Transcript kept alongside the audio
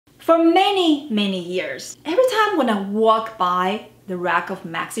For many years, every time when I walk by the rack of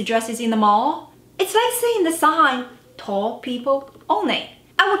maxi dresses in the mall, it's like seeing the sign, tall people only.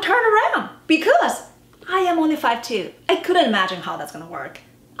 I would turn around because I am only 5'2". I couldn't imagine how that's gonna work.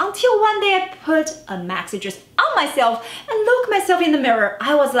 Until one day I put a maxi dress on myself and looked myself in the mirror.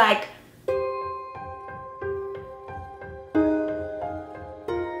 I was like,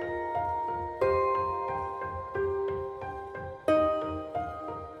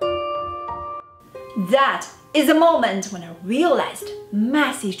 that is a moment when I realized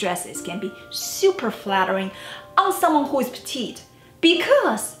maxi dresses can be super flattering on someone who is petite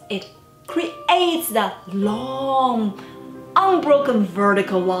because it creates that long, unbroken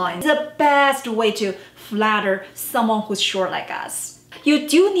vertical line. It's the best way to flatter someone who's short like us. You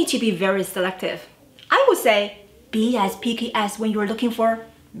do need to be very selective. I would say be as picky as when you're looking for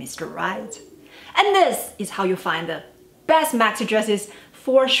Mr. Right. And this is how you find the best maxi dresses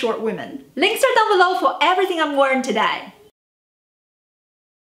for short women. Links are down below for everything I'm wearing today.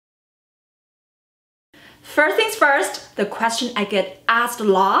 First things first, the question I get asked a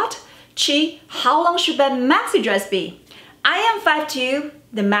lot, Chi, how long should that maxi dress be? I am 5'2".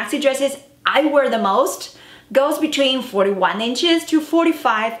 The maxi dresses I wear the most goes between 41 inches to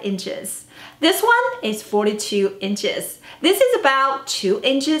 45 inches. This one is 42 inches. This is about 2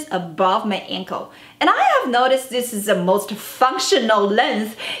 inches above my ankle. And I have noticed this is the most functional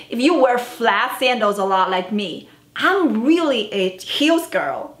length if you wear flat sandals a lot like me. I'm really a heels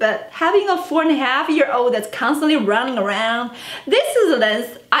girl, but having a 4.5-year-old that's constantly running around, this is the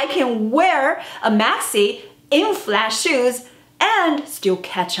length I can wear a maxi in flat shoes and still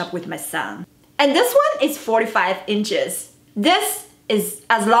catch up with my son. And this one is 45 inches. This is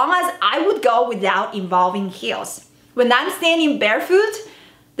as long as I would go without involving heels. When I'm standing barefoot,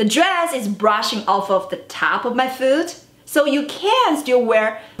 the dress is brushing off of the top of my foot, so you can still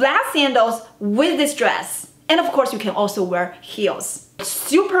wear flat sandals with this dress. And of course, you can also wear heels.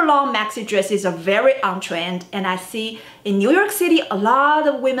 Super long maxi dresses are very on trend, and I see in New York City a lot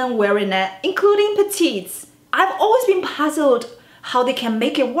of women wearing it, including petites. I've always been puzzled how they can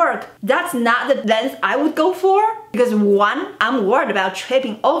make it work. That's not the length I would go for because 1, I'm worried about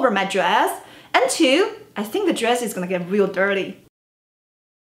tripping over my dress, and 2, I think the dress is gonna get real dirty.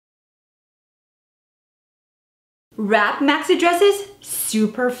 Wrap maxi dresses,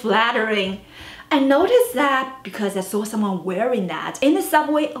 super flattering. I noticed that because I saw someone wearing that in the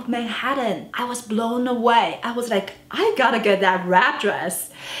subway of Manhattan. I was blown away. I was like, I gotta get that wrap dress.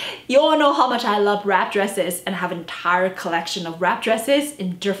 You all know how much I love wrap dresses and have an entire collection of wrap dresses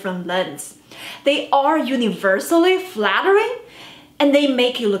in different lengths. They are universally flattering and they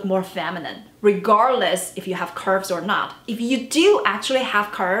make you look more feminine, regardless if you have curves or not. If you do actually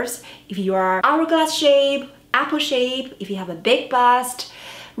have curves, if you are hourglass shape, apple shape, if you have a big bust,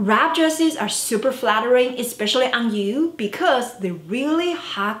 wrap dresses are super flattering, especially on you, because they really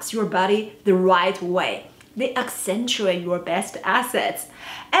hugs your body the right way. They accentuate your best assets,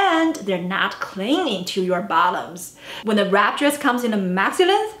 and they're not clinging to your bottoms. When the wrap dress comes in a maxi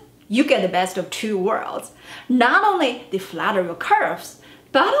length, you get the best of 2 worlds. Not only they flatter your curves,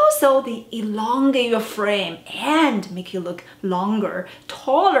 but also they elongate your frame and make you look longer,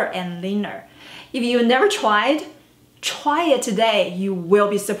 taller, and leaner. If you never tried, try it today. You will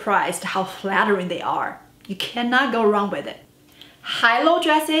be surprised how flattering they are. You cannot go wrong with it. High-low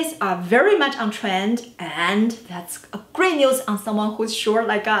dresses are very much on trend, and that's a great news on someone who's short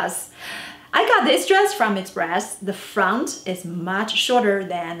like us. I got this dress from Express. The front is much shorter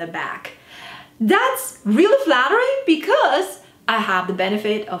than the back. That's really flattering because I have the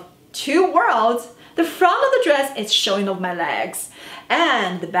benefit of 2 worlds. The front of the dress is showing off my legs,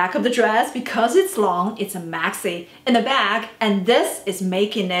 and the back of the dress, because it's long, it's a maxi in the back, and this is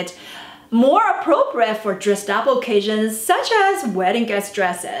making it more appropriate for dressed up occasions such as wedding guest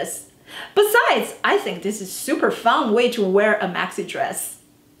dresses. Besides, I think this is a super fun way to wear a maxi dress.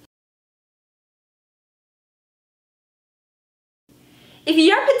 If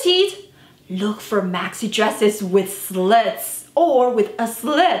you're petite, look for maxi dresses with slits or with a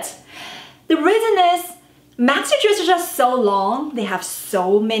slit. The reason is maxi dresses are so long, they have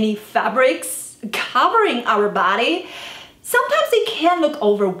so many fabrics covering our body. Sometimes they can look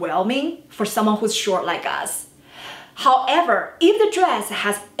overwhelming for someone who's short like us. However, if the dress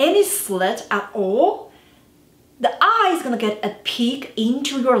has any slit at all, the eye is gonna get a peek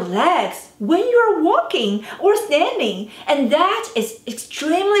into your legs when you're walking or standing, and that is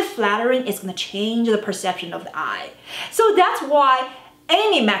extremely flattering. It's gonna change the perception of the eye. So that's why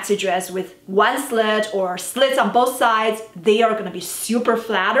any maxi dress with 1 slit or slits on both sides, they are gonna be super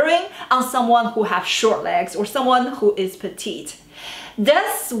flattering on someone who have short legs or someone who is petite.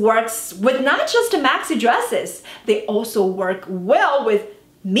 This works with not just maxi dresses, they also work well with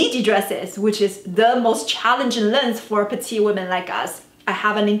midi dresses, which is the most challenging length for petite women like us. I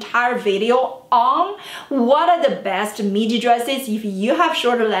have an entire video on what are the best midi dresses if you have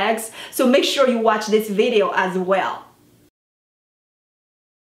shorter legs, so make sure you watch this video as well.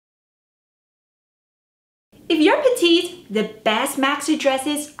 If you're petite, the best maxi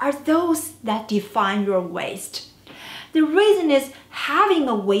dresses are those that define your waist. The reason is having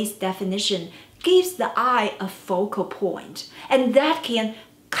a waist definition gives the eye a focal point, and that can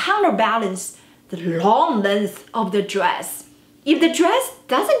counterbalance the long length of the dress. If the dress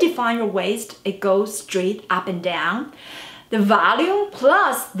doesn't define your waist, it goes straight up and down. The volume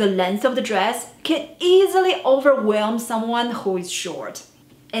plus the length of the dress can easily overwhelm someone who is short.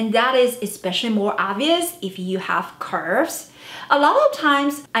 And that is especially more obvious if you have curves. A lot of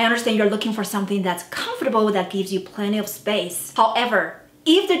times, I understand you're looking for something that's comfortable, that gives you plenty of space. However,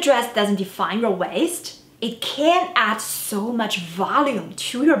 if the dress doesn't define your waist, it can add so much volume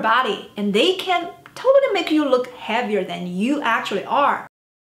to your body, and they can totally make you look heavier than you actually are.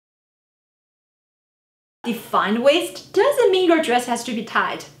 Defined waist doesn't mean your dress has to be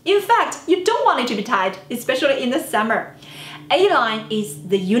tight. In fact, you don't want it to be tight, especially in the summer. A-line is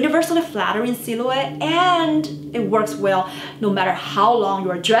the universally flattering silhouette, and it works well no matter how long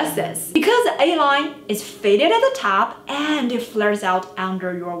your dress is. Because the A-line is faded at the top and it flares out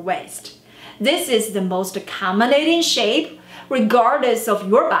under your waist. This is the most accommodating shape regardless of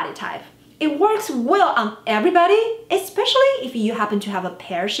your body type. It works well on everybody, especially if you happen to have a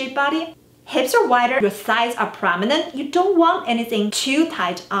pear-shaped body. Hips are wider, your thighs are prominent, you don't want anything too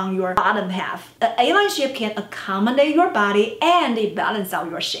tight on your bottom half. The A-line shape can accommodate your body and it balances out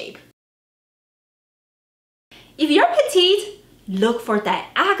your shape. If you're petite, look for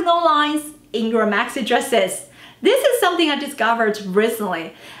diagonal lines in your maxi dresses. This is something I discovered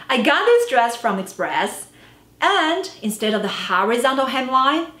recently. I got this dress from Express, and instead of the horizontal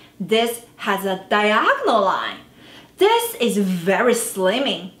hemline, this has a diagonal line. This is very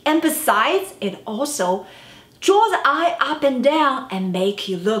slimming, and besides, it also draws the eye up and down and make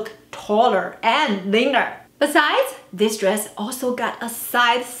you look taller and leaner. Besides, this dress also got a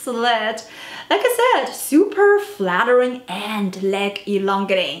side slit. Like I said, super flattering and leg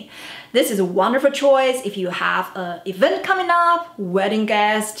elongating. This is a wonderful choice if you have an event coming up, wedding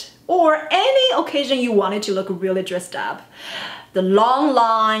guest, or any occasion you wanted to look really dressed up. The long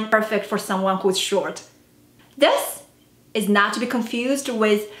line, perfect for someone who's short. This is not to be confused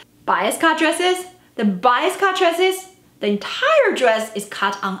with bias cut dresses. The bias cut dresses, the entire dress is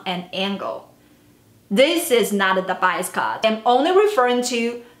cut on an angle. This is not the bias cut. I'm only referring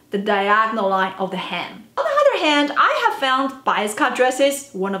to the diagonal line of the hem. On the other hand, I have found bias cut dresses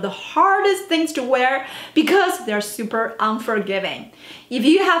one of the hardest things to wear because they're super unforgiving. If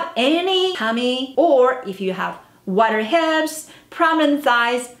you have any tummy or if you have wider hips, prominent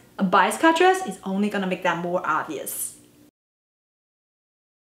thighs, a bias cut dress is only gonna make that more obvious.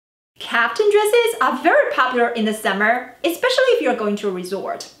 Captain dresses are very popular in the summer, especially if you're going to a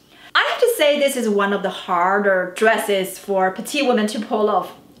resort. I have to say this is one of the harder dresses for petite women to pull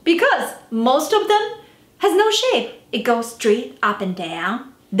off because most of them has no shape. It goes straight up and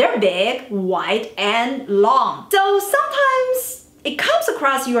down. They're big, wide, and long. So sometimes it comes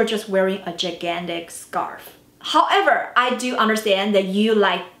across you're just wearing a gigantic scarf. However, I do understand that you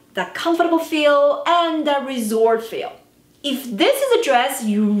like the comfortable feel and the resort feel. If this is a dress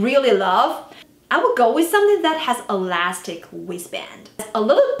you really love, I would go with something that has elastic waistband. A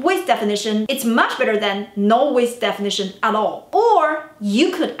little waist definition, it's much better than no waist definition at all. Or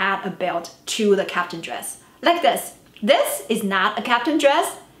you could add a belt to the captain dress, like this. This is not a captain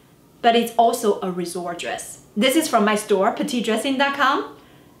dress, but it's also a resort dress. This is from my store, petitedressing.com.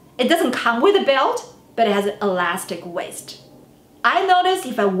 It doesn't come with a belt, but it has an elastic waist. I noticed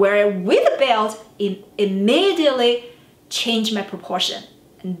if I wear it with a belt, it immediately changes my proportion.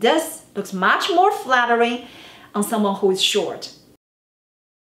 And this looks much more flattering on someone who is short.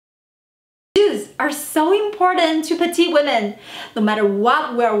 Shoes are so important to petite women, no matter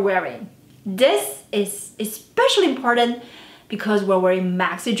what we're wearing. This is especially important because we're wearing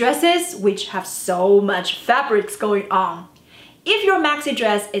maxi dresses, which have so much fabrics going on. If your maxi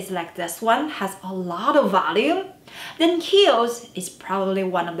dress is like this one, has a lot of volume, then heels is probably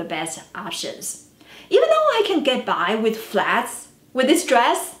one of the best options. Even though I can get by with flats, with this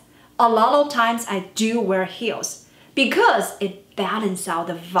dress, a lot of times I do wear heels because it balances out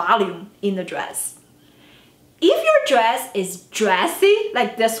the volume in the dress. If your dress is dressy,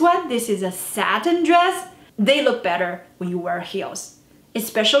 like this one, this is a satin dress, they look better when you wear heels,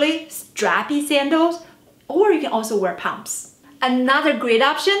 especially strappy sandals, or you can also wear pumps. Another great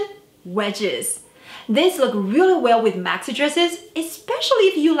option, wedges. These look really well with maxi dresses, especially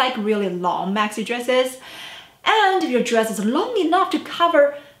if you like really long maxi dresses. And if your dress is long enough to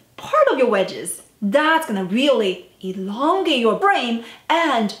cover part of your wedges, that's gonna really elongate your frame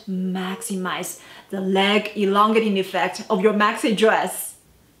and maximize the leg elongating effect of your maxi dress.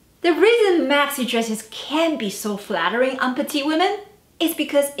 The reason maxi dresses can be so flattering on petite women is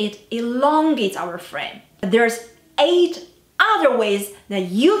because it elongates our frame. There's 8 other ways that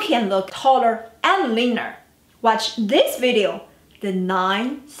you can look taller and leaner. Watch this video, the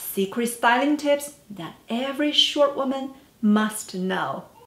 9 secret styling tips that every short woman must know.